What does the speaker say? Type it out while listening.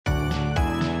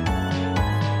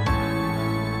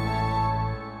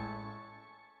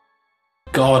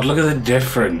God, look at the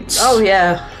difference. Oh,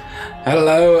 yeah.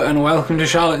 Hello and welcome to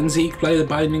Charlotte and Zeke Play the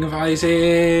Binding of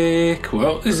Isaac.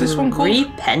 What is this one called?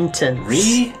 Repentance.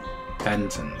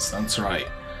 Repentance, that's right.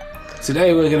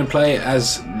 Today we're going to play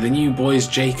as the new boys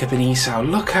Jacob and Esau.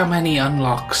 Look how many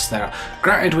unlocks there are.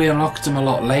 Granted, we unlocked them a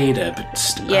lot later, but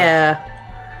still. Yeah.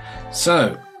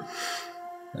 So,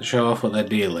 let's show off what their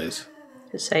deal is.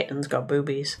 Satan's got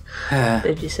boobies.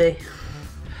 Did you see?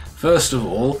 First of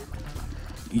all,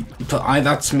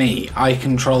 that's me. I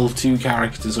control two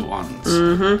characters at once.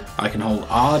 I can hold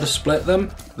R to split them.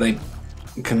 They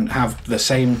can have the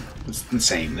same.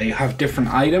 They have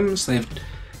different items. They have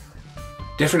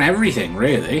different everything,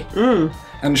 really.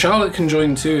 And Charlotte can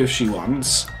join too if she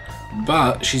wants,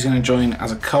 but she's going to join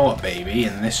as a co-op baby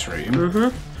in this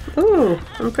room. Ooh,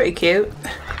 I'm pretty cute.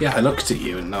 Yeah, I looked at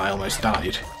you and I almost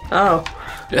died. Oh.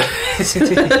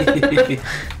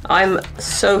 I'm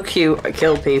so cute, I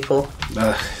kill people.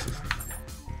 Not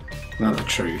the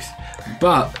truth.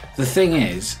 But the thing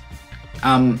is,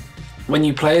 when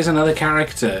you play as another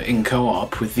character in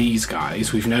co-op with these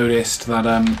guys, we've noticed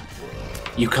that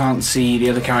you can't see the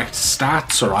other character's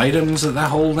stats or items that they're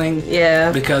holding.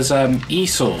 Yeah. Because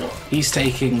Esau, he's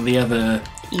taking the other...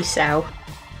 Esau.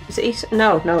 Is it Esau?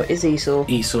 No, it is Esau.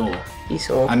 Esau.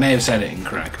 Esau. I may have said it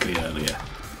incorrectly earlier.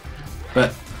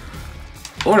 But...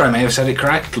 Or I may have said it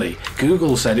correctly.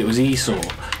 Google said it was Esau.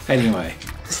 Anyway.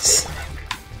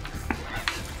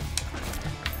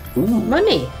 Ooh.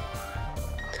 Money.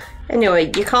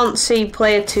 Anyway, you can't see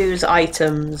player 2's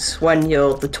items when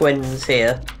you're the twins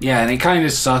here. Yeah, and it kind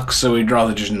of sucks, so we'd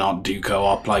rather just not do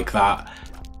co-op like that.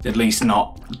 At least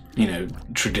not,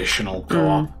 traditional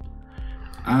co-op.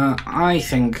 I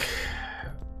think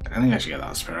I should get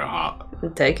that spirit heart.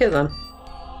 Take it then.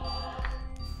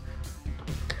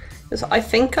 'Cause I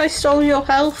think I stole your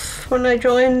health when I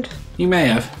joined. You may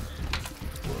have.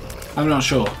 I'm not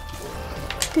sure.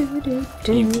 You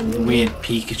weird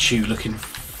Pikachu looking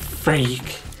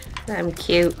freak. I'm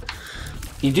cute.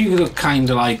 You do look kind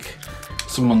of like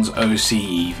someone's OC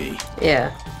Eevee.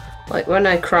 Yeah. Like when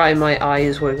I cry, my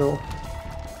eyes wiggle.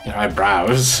 Your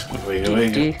eyebrows wiggle.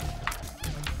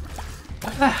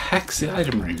 What the heck's the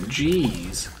item room?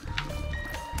 Jeez.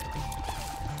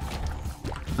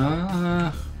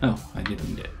 Oh, I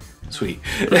didn't do it. Sweet.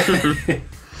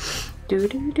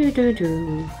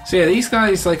 So yeah, these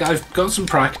guys, I've got some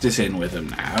practice in with them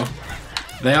now.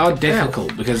 They are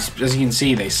difficult because, as you can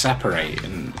see, they separate,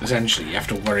 and essentially you have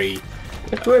to worry. You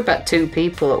have to worry about two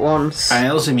people at once. And it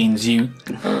also means you...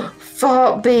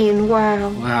 Fart bean, wow.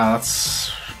 Wow,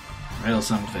 that's real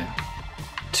something.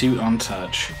 Two on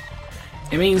touch.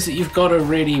 It means that you've got to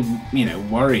really,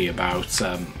 worry about...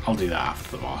 I'll do that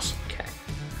after the boss. Okay.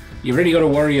 You've really got to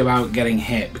worry about getting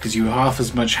hit because you have half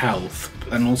as much health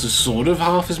and also sort of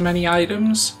half as many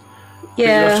items. Yeah. But you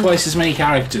have twice as many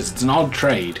characters. It's an odd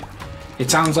trade.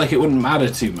 It sounds like it wouldn't matter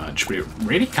too much, but it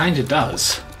really kind of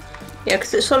does. Yeah,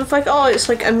 because it's sort of like, oh, it's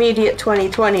like immediate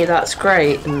 2020, that's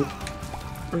great, and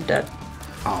I'm dead.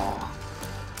 Oh.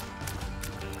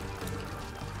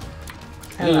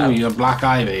 Hello. Ooh, you're a black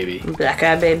eye baby. Black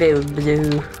eye baby with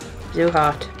blue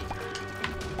heart.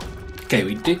 Okay,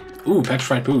 we did... Ooh,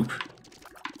 petrified poop.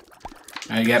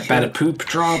 Now you get better poop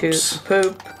drops. Shoot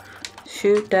poop.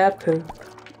 Shoot that poop.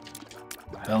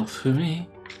 Health for me.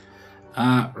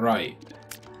 Right.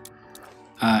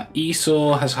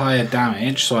 Esau has higher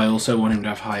damage, so I also want him to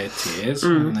have higher tiers,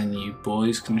 and then you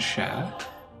boys can share.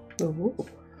 Ooh.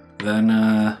 Then,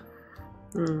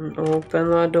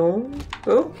 open the door.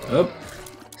 Oh. Up.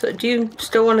 So do you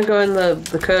still want to go in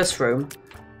the curse room?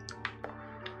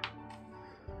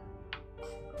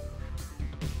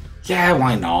 Yeah,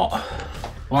 why not?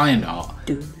 Why not?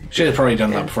 Should have probably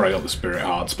done that before I got the spirit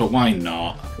hearts, but why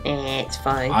not? It's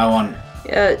fine. I want...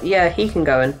 Yeah, he can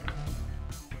go in.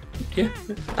 Yeah.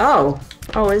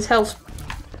 Oh, his health's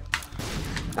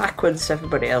backwards to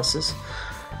everybody else's.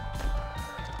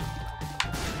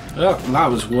 Oh, that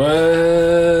was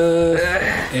worth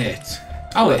it.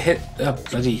 Oh, it hit... Oh,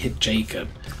 bloody hit Jacob.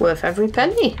 Worth every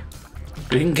penny.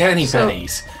 We didn't get any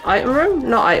pennies. Item room?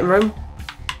 Not item room.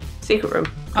 Secret room.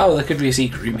 Oh, there could be a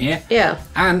secret room here. Yeah.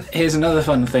 And here's another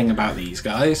fun thing about these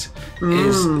guys.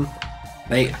 Is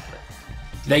they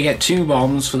get 2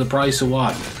 bombs for the price of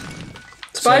 1.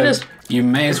 Spiders. So you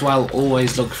may as well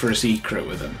always look for a secret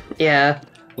with them. Yeah.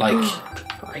 Like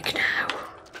now.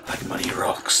 Like money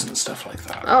rocks and stuff like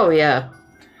that. Oh, yeah.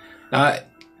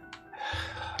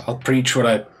 I'll preach what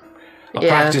I'll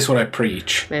practice what I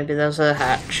preach. Maybe there's a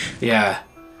hatch. Yeah.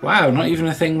 Wow, not even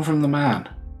a thing from the man.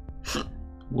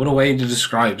 What a way to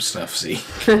describe stuff, Zeke.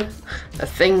 A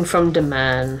thing from the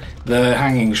man. The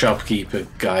hanging shopkeeper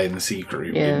guy in the secret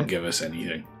room Yeah. didn't give us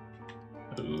anything.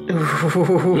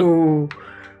 Ooh.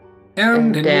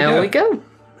 And in There we go.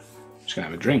 Just gonna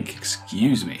have a drink,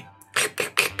 excuse me.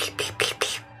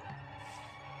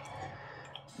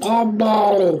 Bum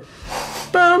bum,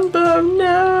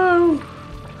 no!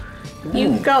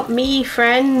 You've got me,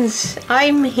 friends.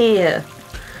 I'm here.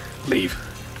 Leave.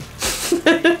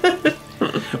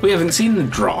 We haven't seen the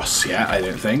Dross yet, I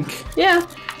don't think. Yeah.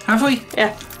 Have we?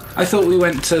 Yeah. I thought we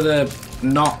went to the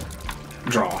not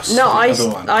Dross. No, the other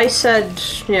one. I said,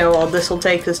 you know, well, this will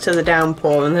take us to the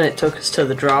downpour, and then it took us to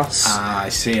the dross. Ah, I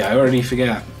see. I already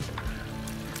forget.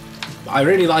 I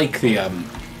really like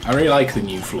the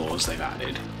new floors they've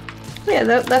added. Yeah,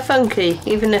 they're funky,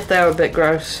 even if they're a bit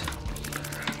gross.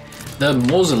 The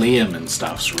mausoleum and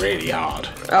stuff's really hard.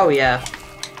 Oh yeah.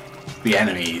 The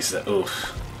enemies,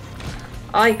 oof.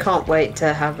 I can't wait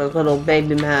to have a little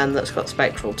baby man that's got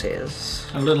spectral tears.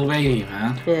 A little baby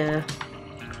man. Yeah.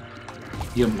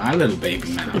 You're my little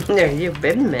baby man. There you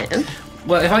baby man.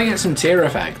 Well, if I get some tear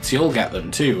effects, you'll get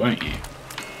them too, won't you?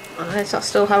 Is that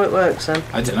still how it works then?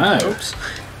 I don't know. Oops.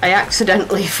 I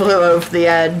accidentally flew over the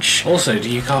edge. Also, do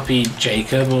you copy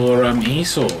Jacob or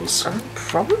Esau's?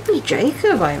 Probably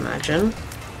Jacob, I imagine.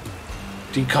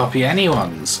 Do you copy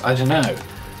anyone's? I don't know.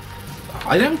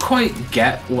 I don't quite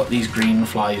get what these green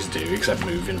flies do, except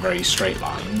move in very straight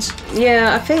lines.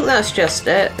 Yeah, I think that's just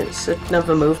it. It's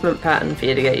another movement pattern for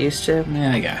you to get used to.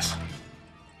 Yeah, I guess.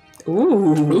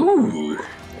 Ooh. Ooh.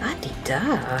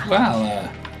 La-di-da.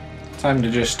 Well, time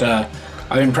to just... I've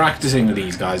been practicing with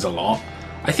these guys a lot.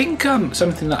 I think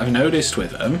something that I've noticed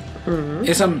with them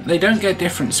is they don't get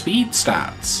different speed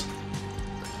stats.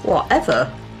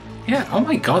 Whatever. Yeah, oh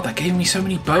my god, that gave me so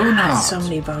many bone hearts. So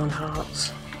many bone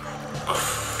hearts.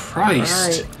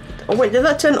 Christ. Right. Oh wait, did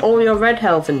that turn all your red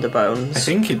health into bones? I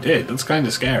think it did. That's kind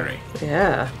of scary.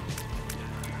 Yeah.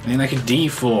 I mean, like a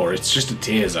D4, it's just a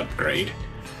tears upgrade.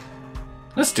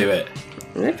 Let's do it.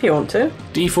 If you want to.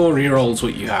 D4 rerolls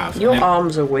what you have. Your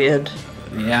arms are weird.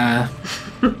 Yeah.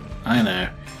 I know.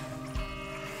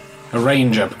 A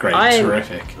range upgrade,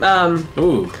 terrific.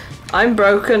 Ooh. I'm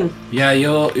broken. Yeah,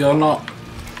 you're not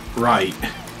right.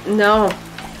 No.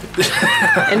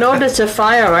 In order to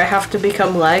fire, I have to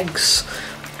become legs.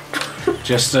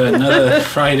 Just another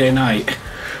Friday night.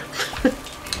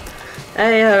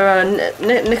 Hey,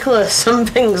 Nicholas,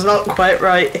 something's not quite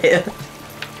right here.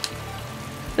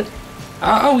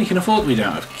 Oh, we can afford we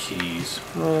don't have keys.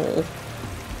 Oh.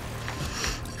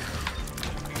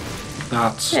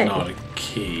 That's Hey. not a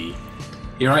key.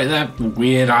 You right there,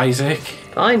 weird Isaac?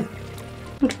 Fine.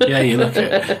 Yeah, you look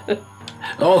it.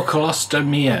 Oh,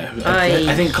 Colostomia.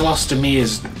 I think Colostomia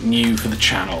is new for the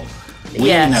channel. We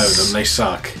Yes. know them, they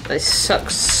suck. They suck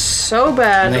so And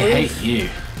bad. they hate you.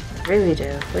 Really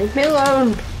do. Leave me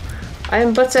alone. I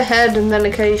am but a head and then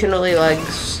occasionally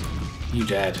legs. You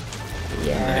dead. And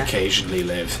Yeah. occasionally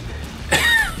live.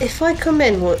 If I come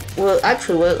in, will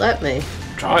it let me?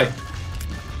 Try.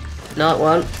 No, it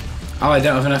won't. Oh, I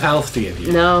don't have enough health to give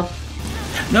you. No.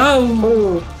 No!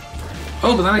 Ooh.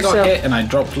 Oh, but then I got So- hit and I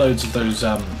dropped loads of those,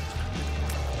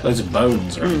 loads of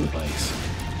bones around the place.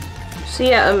 So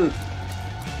yeah,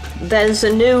 there's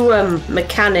a new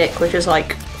mechanic which is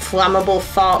like flammable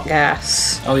fart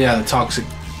gas. Oh yeah, the toxic.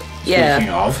 Yeah.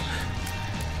 Speaking of,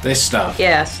 this stuff.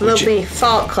 Yeah, so Which- there'll be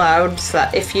fart clouds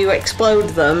that if you explode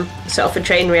them, set off a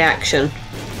chain reaction.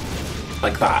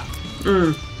 Like that.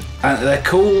 And they're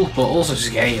cool, but also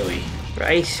scaly.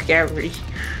 Very scary.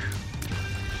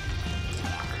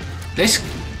 This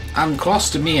and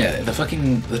Colostomia,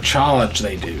 the charge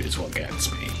they do is what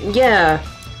gets me. Yeah.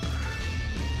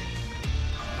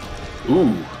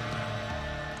 Ooh.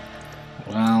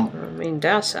 Well, I mean,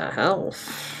 that's a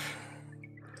health.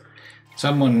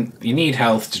 you need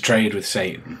health to trade with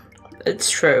Satan. It's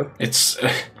true. It's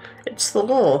It's the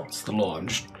law. it's the law. I'm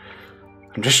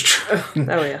just trying.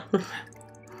 Oh yeah.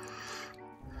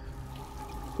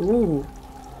 Ooh.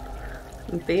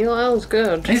 Belial's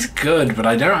good. It's good, but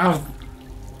I don't have.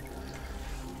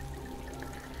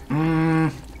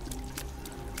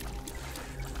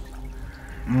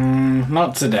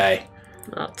 Not today.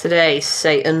 Not today,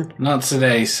 Satan. Not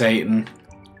today, Satan.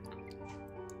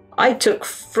 I took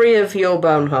 3 of your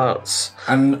bone hearts.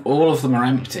 And all of them are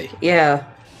empty. Yeah.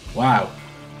 Wow.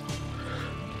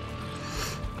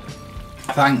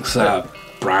 Thanks,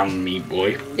 brown meat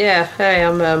boy. Yeah, hey,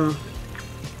 I'm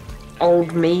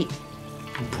old meat.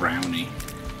 Brownie.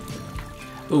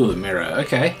 Ooh, the mirror.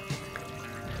 Okay.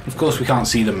 Of course, we can't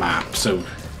see the map, so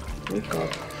Oh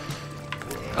god.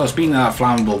 Oh, speaking of that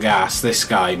flammable gas, this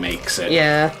guy makes it.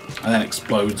 Yeah. And then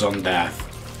explodes on death.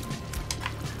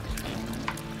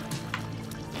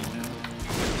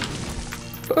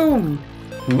 Boom.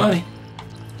 Money.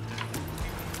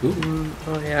 Ooh.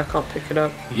 Oh yeah, I can't pick it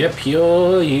up. Yep,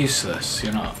 you're useless.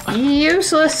 You're not.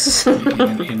 Useless. You're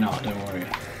not, don't worry.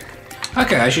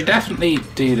 Okay, I should definitely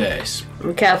do this.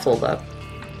 Be careful though.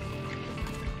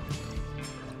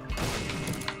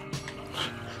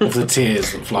 Of the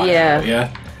tears that fly Yeah. out,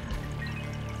 yeah?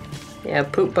 Yeah,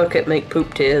 poop bucket make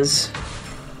poop tears.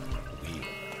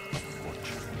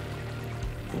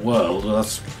 World, well,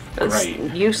 that's It's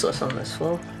great. useless on this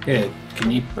floor. Yeah,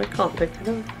 can you... I can't pick it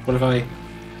up. What if I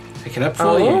pick it up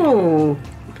for you? Oh,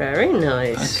 very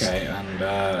nice. Okay, and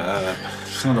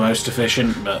it's not the most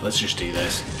efficient, but let's just do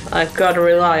this. I've got to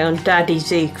rely on Daddy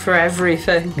Zeke for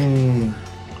everything.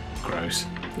 Gross.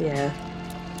 Yeah.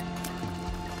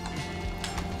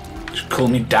 Just call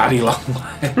me Daddy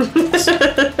Longlegs.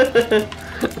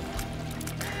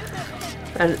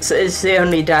 And it's the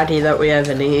only daddy that we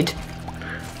ever need.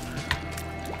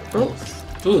 Oh,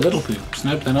 Ooh, little poops.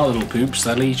 Nope, they're not little poops,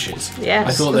 they're leeches. Yes.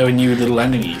 I thought they were new little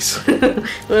enemies.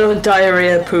 little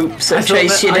diarrhea poops that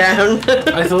chase you down.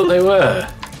 I thought they were.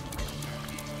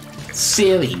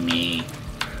 Silly me.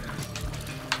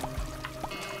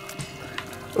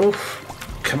 Oof.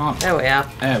 Come on. There we are.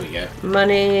 There we go.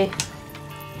 Money.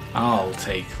 I'll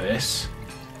take this.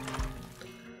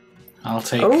 I'll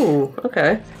take... Oh,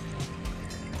 okay.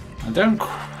 I don't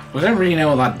really know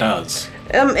what that does.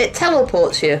 It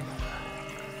teleports you.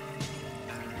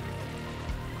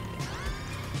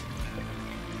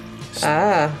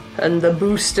 Ah, and the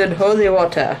boosted holy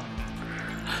water.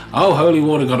 Oh, holy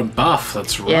water got a buff,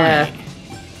 that's right. Yeah.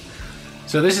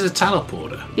 So this is a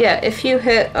teleporter. Yeah, if you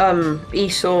hit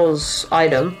Esau's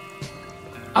item,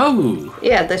 Oh!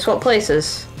 yeah, they swap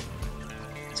places.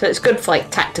 So it's good for like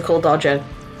tactical dodging.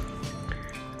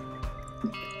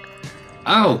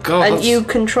 Oh god. And that's- you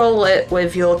control it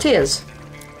with your tears.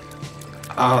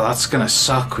 Oh, that's gonna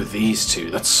suck with these two.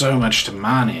 That's so much to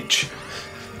manage.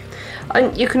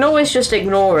 And you can always just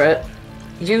ignore it.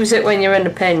 Use it when you're in a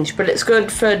pinch, but it's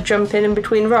good for jumping in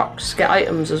between rocks, get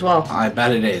items as well. I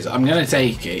bet it is. I'm gonna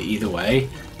take it either way,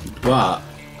 but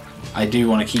I do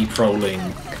want to keep rolling.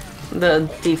 The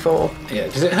D4. Yeah,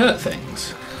 does it hurt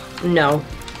things? No,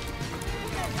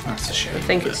 That's a shame. I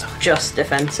think it's just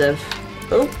defensive.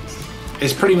 Oh,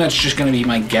 It's pretty much just gonna be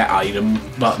my get item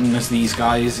button as these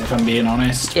guys, if I'm being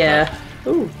honest. yeah.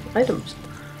 Ooh, items.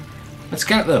 But let's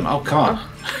get them. Oh, come on.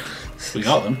 We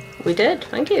got them. We did,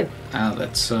 thank you. Now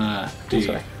let's do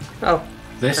Sorry. Oh.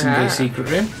 this in the secret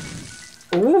room.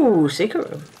 Ooh, secret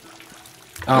room.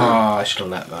 Oh, I should have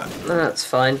let that. That's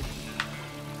fine.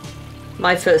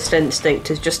 My first instinct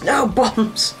is just, no,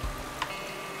 bombs!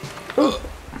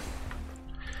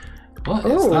 What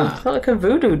is Ooh, that? it's like a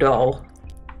voodoo doll.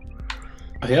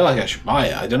 I feel like I should buy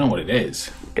it. I don't know what it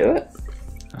is. Do it.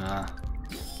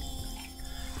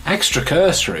 Extra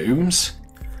curse rooms?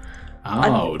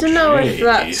 Oh, I don't know if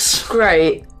that's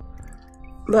great.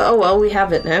 But oh well, we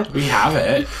have it now. We have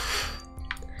it.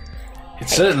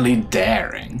 It's certainly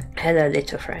daring. Hello,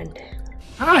 little friend.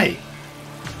 Hi.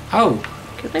 Oh,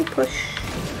 Can I push?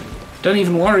 don't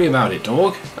even worry about it,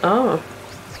 dog. Oh.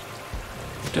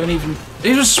 Don't even...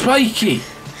 It was spiky!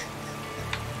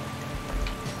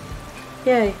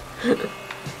 Yay.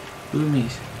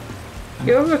 Boomies.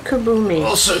 You're a kaboomy.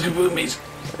 Also kaboomies.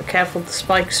 Careful, the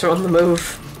spikes are on the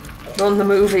move. They're on the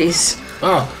movies.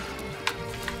 Oh.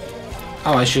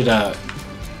 Oh, I should,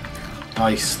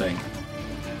 dice thing.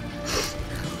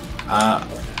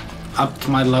 Up to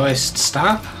my lowest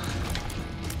stat?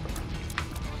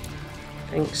 I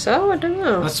think so, I don't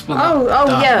know. That's what oh,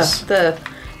 that does.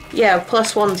 yeah.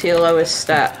 +1 to your lowest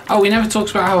stat. Oh, we never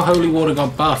talked about how holy water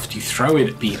got buffed. You throw it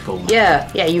at people. Yeah,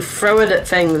 you throw it at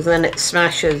things, then it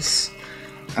smashes.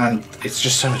 And it's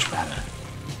just so much better.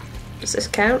 Does this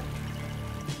count?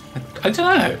 I don't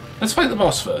know. Let's fight the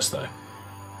boss first, though.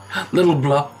 Little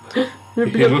blob. He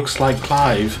looks like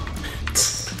Clive.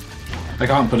 I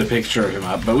can't put a picture of him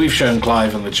up, but we've shown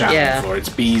Clive on the channel before. It's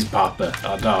Bee's Papa,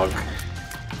 our dog.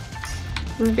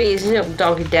 Bee's little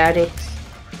doggy daddy.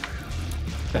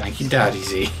 Thank you, Daddy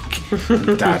Zeke.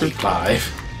 And Daddy Clive.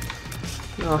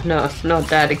 Oh no, not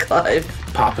Daddy Clive.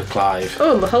 Papa Clive.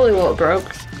 Oh, the holy water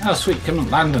broke. Oh, sweet. Come on,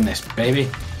 land on this, baby.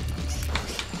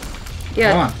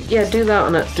 Yeah, Come on. yeah, do that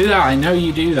on it. Do that. I know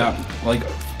you do that, like,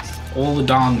 all the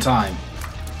darn time.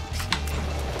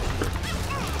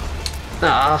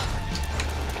 Ah,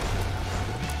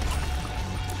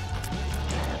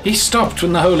 He stopped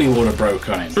when the holy water broke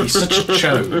on him. He's such a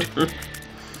chode.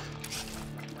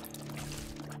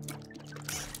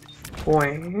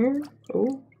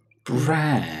 Ooh.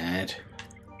 Bread.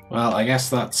 Well, I guess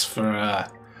that's for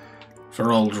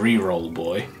old reroll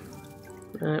boy.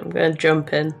 Right, I'm gonna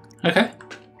jump in. Okay.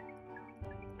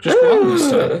 Just one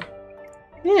this time.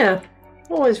 Yeah.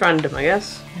 Always random, I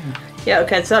guess. Yeah,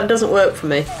 okay, so that doesn't work for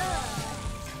me.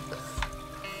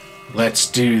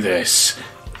 Let's do this.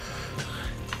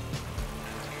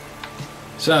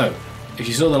 So, if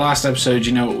you saw the last episode,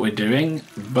 you know what we're doing,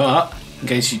 but in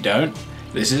case you don't,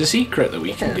 this is a secret that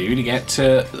we can do to get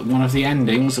to one of the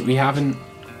endings that we haven't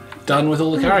done with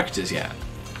all the characters yet.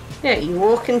 Yeah, you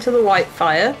walk into the white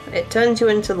fire, it turns you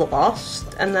into the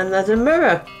lost, and then there's a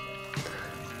mirror.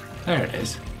 There it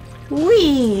is.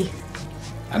 Whee!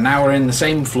 And now we're in the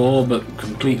same floor, but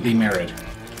completely mirrored.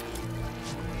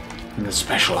 And there's a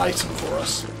special item for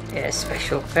us. Yeah,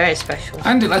 special. Very special.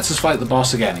 And it lets us fight the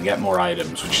boss again and get more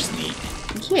items, which is neat.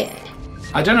 Yeah.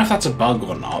 I don't know if that's a bug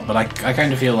or not, but I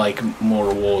kind of feel like more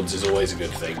rewards is always a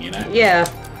good thing, you know? Yeah.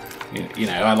 You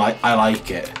know, I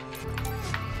like it.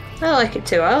 I like it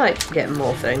too. I like getting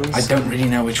more things. I don't really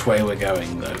know which way we're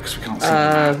going, though, because we can't see the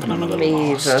map, and I'm a little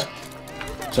me lost. either.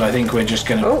 So I think we're just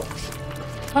gonna...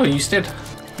 Oh, you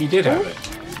did have it.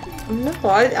 No,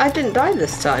 I didn't die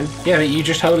this time. Yeah, but you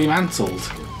just holy mantled.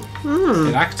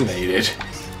 It activated.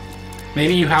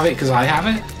 Maybe you have it because I have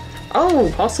it?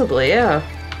 Oh, possibly, yeah.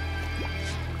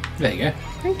 There you go.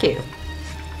 Thank you.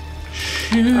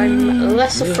 I'm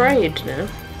less afraid now.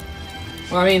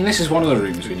 Well, I mean, this is one of the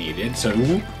rooms we needed, so...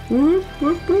 Oh.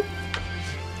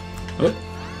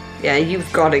 Yeah,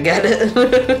 you've got to get it.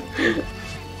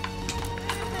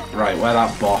 Right, where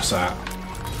that boss at?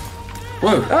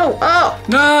 Whoa! Oh!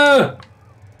 No!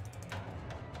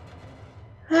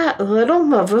 That little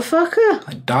motherfucker.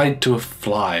 I died to a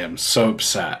fly. I'm so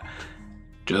upset.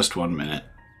 Just 1 minute.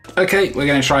 Okay, we're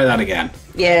going to try that again.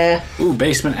 Yeah. Ooh,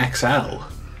 Basement XL.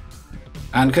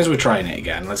 And because we're trying it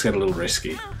again, let's get a little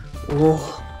risky. Whoa.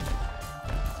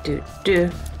 Do.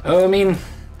 Oh, I mean...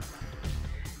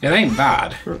 It ain't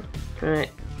bad. Right.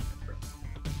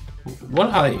 What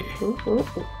are you?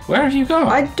 Where have you gone?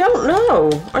 I don't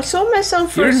know. I saw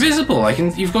myself You're invisible.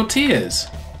 You've got tears.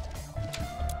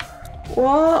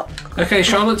 What? Okay,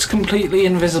 Charlotte's completely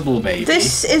invisible, baby.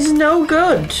 This is no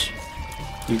good.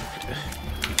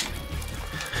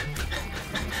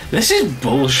 This is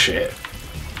bullshit.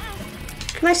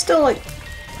 Can I still, like...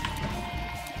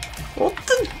 What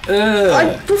the... Ugh.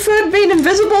 I preferred being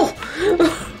invisible.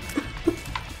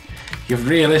 You're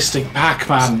realistic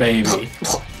Pac-Man, baby.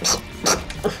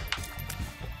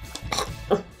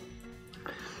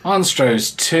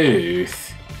 Monstro's tooth.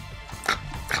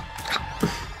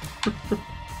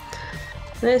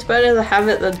 It's better to have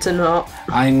it than to not.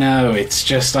 I know, it's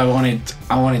just I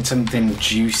wanted something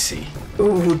juicy.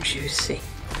 Ooh, juicy.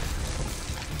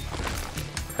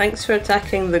 Thanks for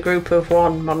attacking the group of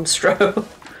one, Monstro.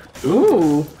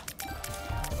 Ooh.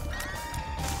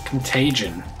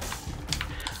 Contagion.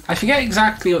 I forget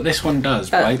exactly what this one does,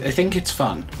 but I think it's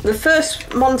fun. The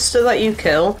first monster that you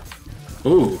kill...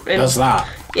 Ooh, does that?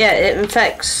 Yeah, it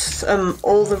infects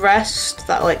all the rest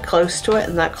that like close to it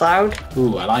in that cloud.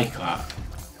 Ooh, I like that.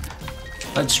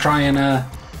 Let's try and go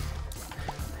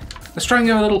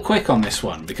a little quick on this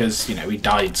one because, you know, we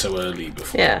died so early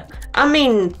before. Yeah. I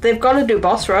mean, they've got to do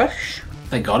boss rush.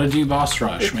 They gotta do boss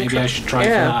rush. Maybe I should try for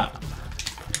that.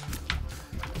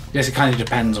 I guess it kind of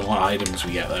depends on what items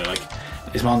we get though. Like,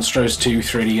 is Monstro's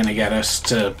tooth really gonna get us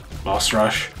to boss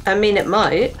rush? I mean, it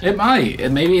might. It might.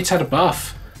 Maybe it's had a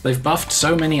buff. They've buffed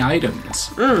so many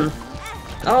items. Oh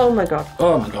my god.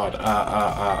 Oh my god.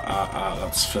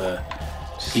 That's for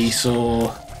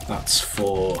Esau. That's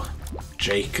for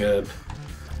Jacob.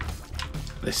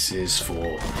 This is for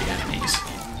the enemies.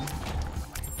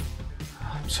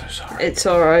 I'm so sorry. It's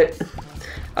alright.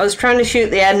 I was trying to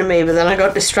shoot the enemy, but then I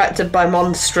got distracted by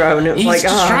Monstro, and it was He's like,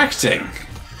 distracting.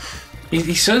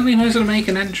 He certainly knows how to make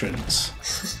an entrance.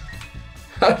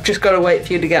 I've just got to wait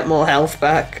for you to get more health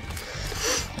back.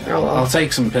 Yeah, I'll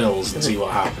take some pills and see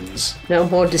what happens. No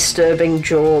more disturbing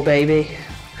jaw, baby.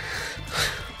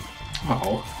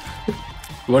 Oh.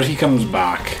 What if he comes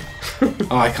back?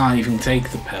 Oh, I can't even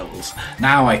take the pills.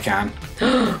 Now I can.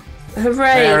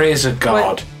 Hooray! There is a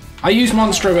god. I used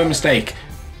Monstro by mistake.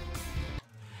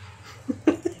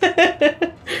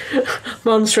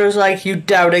 Monstro's like, you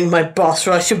doubting my boss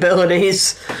rush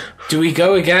abilities. Do we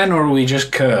go again or are we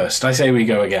just cursed? I say we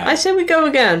go again. I say we go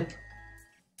again.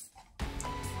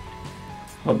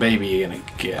 What baby are you gonna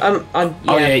get? Yeah.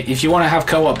 Oh yeah, if you want to have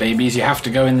co-op babies, you have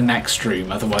to go in the next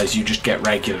room. Otherwise, you just get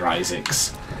regular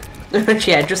Isaacs.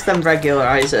 Yeah, just them regular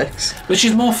Isaacs. Which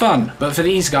is more fun, but for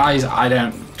these guys, I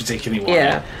don't particularly want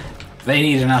it. They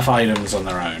need enough items on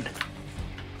their own.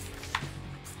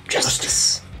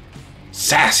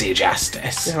 Sassy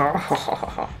Justice. You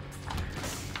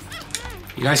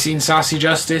guys seen Sassy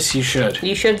Justice? You should.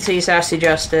 You should see Sassy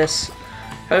Justice.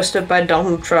 Hosted by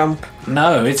Donald Trump.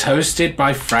 No, it's hosted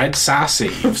by Fred Sassy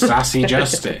of Sassy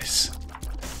Justice.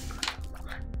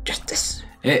 Justice.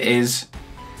 It is.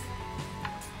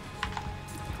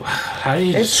 How do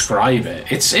you describe it?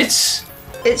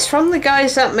 It's from the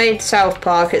guys that made South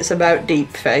Park. It's about deep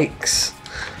fakes.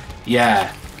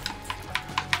 Yeah.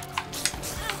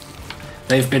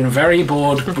 They've been very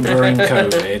bored during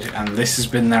COVID, and this has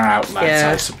been their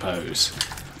outlet, I suppose.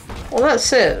 Well,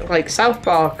 that's it. Like, South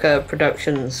Park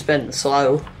production's been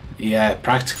slow. Yeah,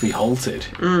 practically halted.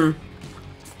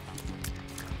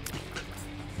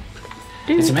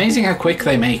 It's amazing how quick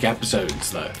they make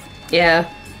episodes, though.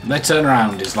 Yeah. Their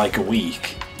turnaround is like a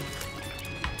week.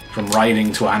 From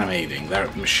writing to animating. They're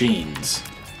machines.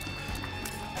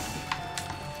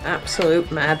 Absolute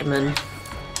madmen.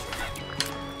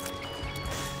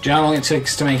 Do you know how long it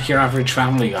takes to make your average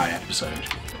Family Guy episode?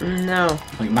 No.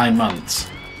 Like 9 months.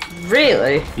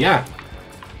 Really? Yeah.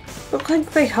 Look like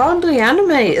they hardly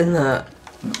animate in that.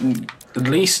 At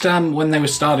least when they were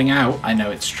starting out, I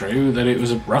know it's true, that it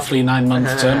was a roughly 9-month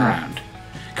turnaround.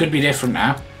 Could be different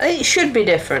now. It should be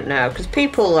different now, because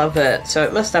people love it, so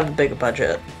it must have a bigger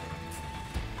budget.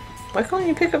 Why can't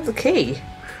you pick up the key?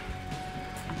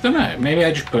 Don't know, maybe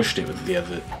I just pushed it with the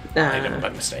other item by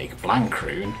mistake. Blank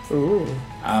rune. Ooh.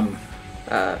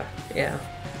 Yeah.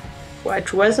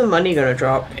 Where's the money gonna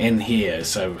drop? In here,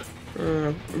 so...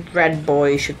 Red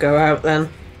boy should go out then.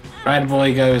 Red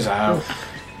boy goes out.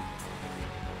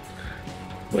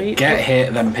 Get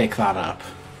hit, then pick that up.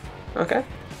 Okay.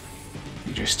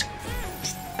 You just...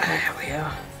 There we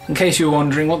are. In case you were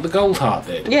wondering what the gold heart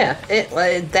did. Yeah,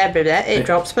 it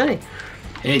drops money.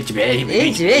 There's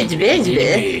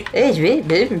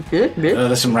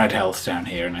some red health down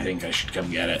here, and I think I should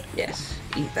come get it. Yes,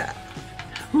 eat that.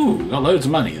 Ooh, got loads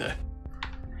of money there.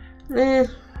 Eh.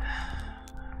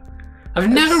 I've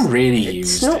never really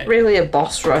used it. It's not really a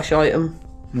boss rush item.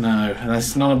 No,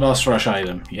 that's not a boss rush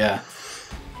item, yeah.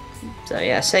 So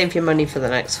yeah, save your money for the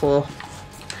next floor.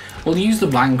 We'll use the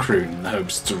blank rune in the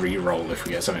hopes to re-roll if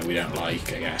we get something we don't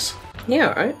like, I guess. Yeah,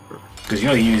 alright. Because you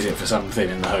gotta use it for something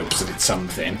in the hopes that it's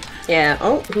something. Yeah,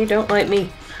 oh, you don't like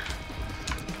me.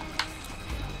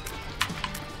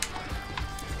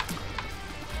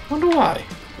 Wonder why.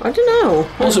 I don't know.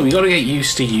 Also, we gotta get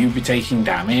used to you be taking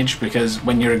damage, because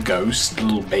when you're a ghost,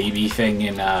 little baby thing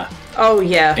in oh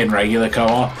yeah, in regular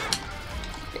co-op.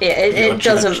 Yeah, it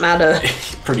doesn't matter.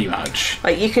 Pretty much.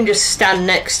 Like, you can just stand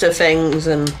next to things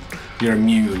and... You're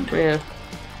immune. Yeah.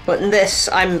 But in this,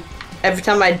 every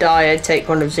time I die, I take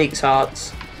one of Zeke's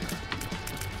hearts.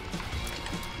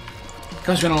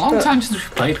 It's been a long time since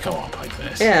we've played co-op like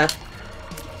this. Yeah.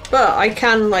 But I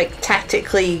can, like,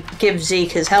 tactically give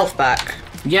Zeke his health back.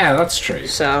 Yeah, that's true.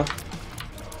 So...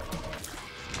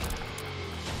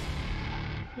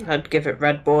 I'd give it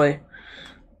Red Boy.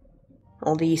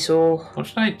 Or the Esau. What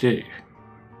did I do?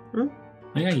 I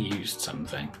think I used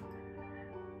something.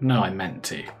 No, I meant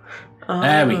to.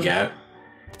 There we go.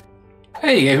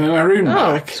 Hey, you gave me my rune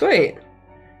back. Oh, sweet.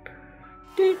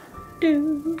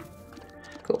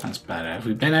 Cool. That's better. Have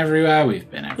we been everywhere? We've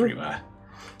been everywhere.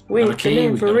 We've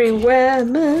been everywhere,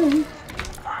 man.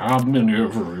 I've been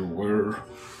everywhere.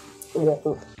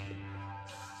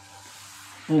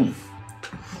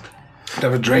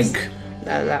 Have a drink.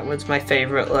 That was my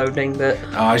favourite loading bit.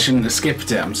 Oh, I shouldn't have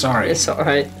skipped it. I'm sorry. It's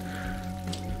alright.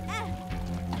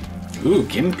 Ooh,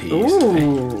 Gimpies.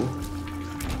 Ooh.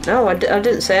 No, I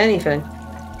didn't say anything.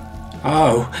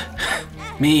 Oh,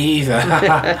 me either.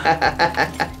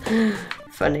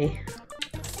 Funny.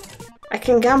 I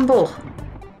can gamble.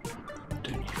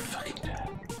 Don't you fucking dare.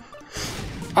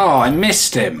 Oh, I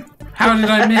missed him. How did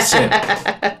I miss him?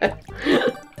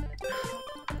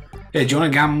 Yeah, do you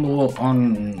want to gamble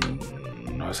on...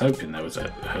 I was hoping there was a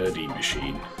herding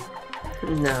machine.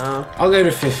 No. I'll go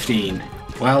to 15.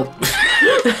 Well...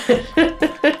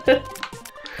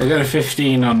 I'll go to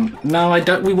 15 on... No, I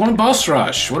don't... We want a boss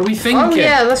rush. What are we thinking? Oh,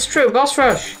 yeah, that's true. Boss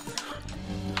rush.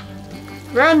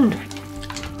 Run.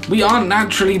 We aren't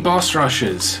naturally boss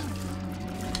rushers.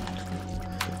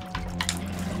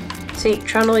 See,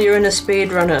 channel your inner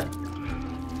speedrunner.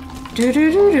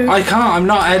 Do-do-do-do. I can't. I'm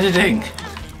not editing.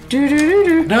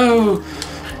 Do-do-do-do. No.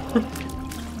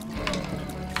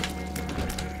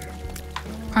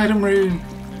 Item room.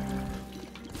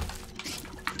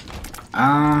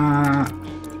 I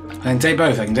can take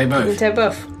both. I can take both. You can take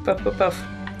both. Both.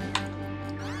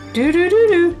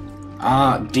 Do-do-do-do.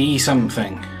 D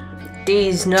something.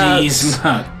 D's nuts. D's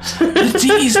nuts. The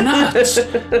D's nuts.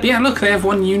 But yeah, look, they have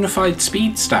one unified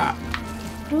speed stat.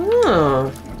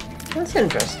 Oh, that's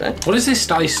interesting. What does this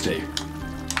dice do?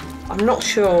 I'm not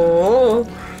sure.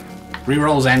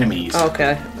 Rerolls enemies.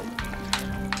 Okay.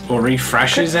 Or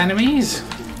refreshes enemies?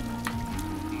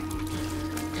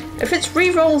 If it's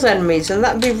re-rolls enemies, then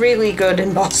that'd be really good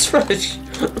in boss rush.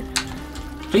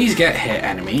 Please get hit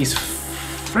enemies.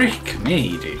 Frick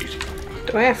me, dude.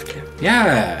 Do I have to?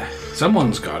 Yeah,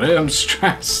 someone's got it. I'm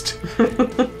stressed.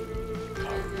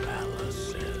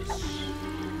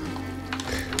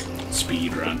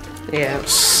 Speed run. Yeah.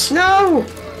 No!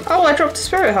 Oh, I dropped a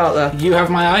spirit heart there. You have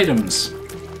my items.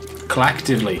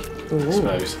 Collectively, I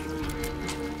suppose.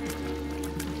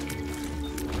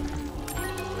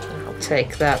 I'll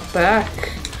take that back.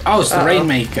 Oh, it's the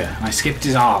Rainmaker. I skipped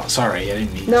his art. Sorry, I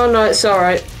didn't mean. No, it's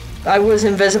alright. I was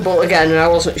invisible again and I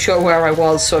wasn't sure where I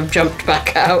was, so I've jumped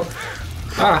back out.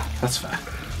 Ah, that's fair.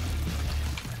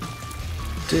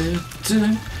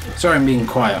 Sorry, I'm being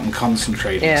quiet. I'm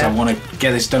concentrating because I want to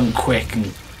get this done quick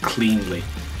and cleanly.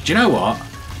 Do you know what?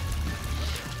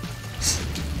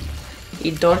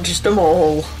 You dodged them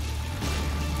all.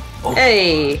 Oh,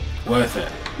 hey! Worth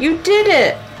it. You did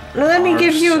it! Now let me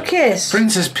give you a kiss.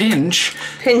 Princess Pinch.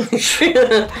 Pinch.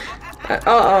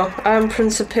 Uh-oh, I'm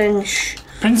Prince of Pinch.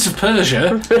 Prince of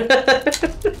Persia.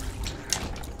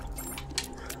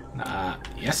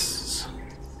 Yes.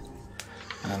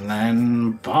 And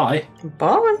then bye.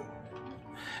 Bye.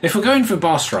 If we're going for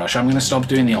boss rush, I'm going to stop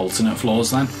doing the alternate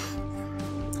floors then.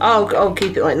 I'll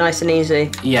keep it like nice and easy.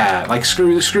 Yeah, like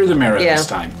screw the mirror this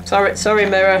time. Sorry,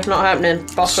 mirror, not happening.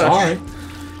 Boss rush.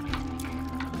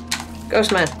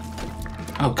 Ghost man.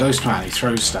 Oh, Ghost Man, he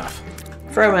throws stuff.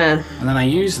 Throw man. And then I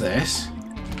use this,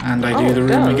 and I do the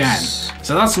room again.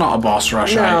 So that's not a boss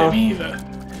rush item either.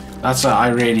 That's I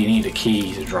really need a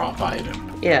key to drop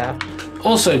item. Yeah.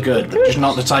 Also good, but just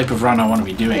not the type of run I want to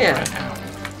be doing right now.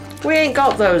 We ain't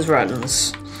got those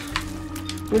runs.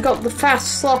 We got the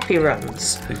fast, sloppy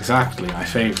runs. Exactly, my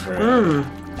favourite.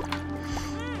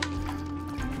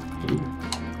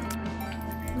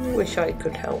 I wish I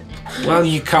could help. Well,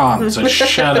 you can't, so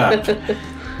shut up.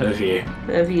 Of you.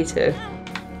 Of you too.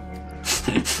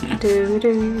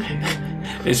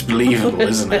 It's believable,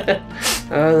 isn't it?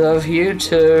 I love you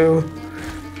too.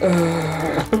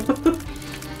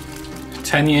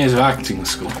 10 years of acting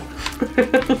school.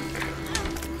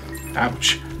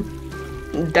 Ouch.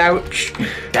 Douch.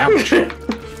 Douch.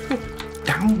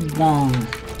 Down one.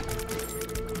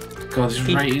 God, it's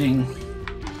raining.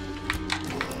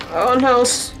 Oh no,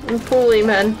 pulley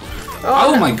men.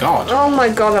 Oh my god. Oh my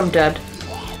god, I'm dead.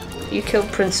 You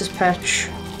killed Princess Peach.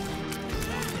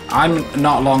 I'm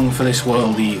not long for this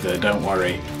world either, don't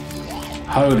worry.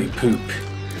 Holy poop.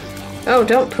 Oh,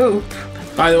 don't poop.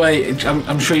 By the way,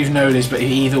 I'm sure you've noticed, but if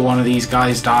either one of these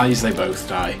guys dies, they both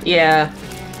die. Yeah,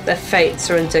 their fates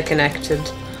are interconnected.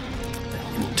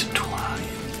 Intertwined.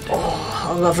 Oh,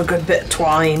 I love a good bit of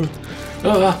twine.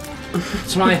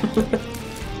 It's my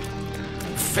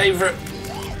favourite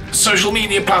social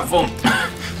media platform.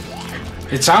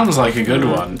 It sounds like a good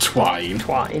one. Twine.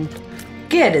 Twine.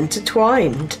 Get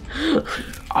intertwined.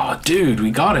 Oh, dude,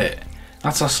 we got it.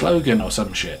 That's our slogan or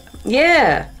some shit.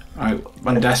 Yeah. Right,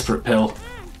 one desperate pill.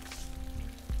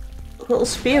 Little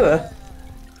spewer.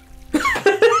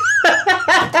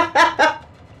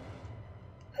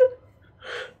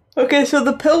 Okay, so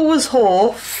the pill was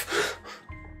Horf.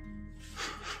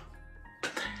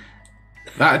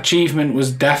 That achievement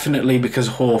was definitely because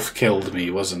Horf killed me,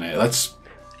 wasn't it?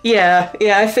 Yeah,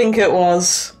 I think it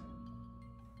was.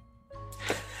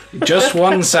 Just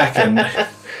 1 second.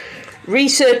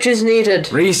 Research is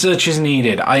needed. Research is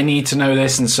needed. I need to know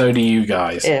this, and so do you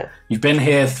guys. Yeah. You've been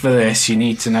here for this, you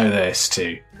need to know this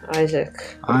too.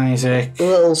 Isaac.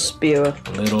 Little spewer.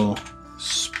 Little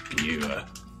spewer.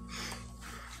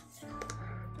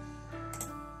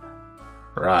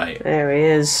 Right. There he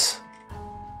is.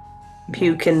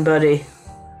 Puking buddy.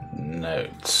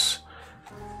 Notes.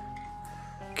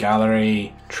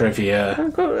 Gallery, trivia. I'll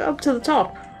go up to the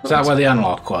top. Is that where the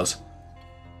unlock was?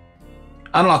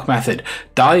 Unlock method.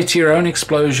 Die to your own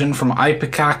explosion from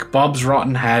Ipecac, Bob's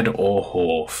Rotten Head, or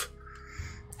Horf.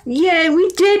 Yeah, we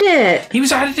did it! He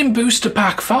was added in Booster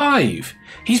Pack 5.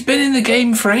 He's been in the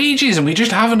game for ages and we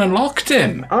just haven't unlocked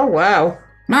him. Oh, wow.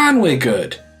 Man, we're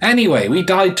good. Anyway, we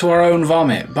died to our own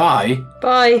vomit. Bye.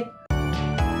 Bye.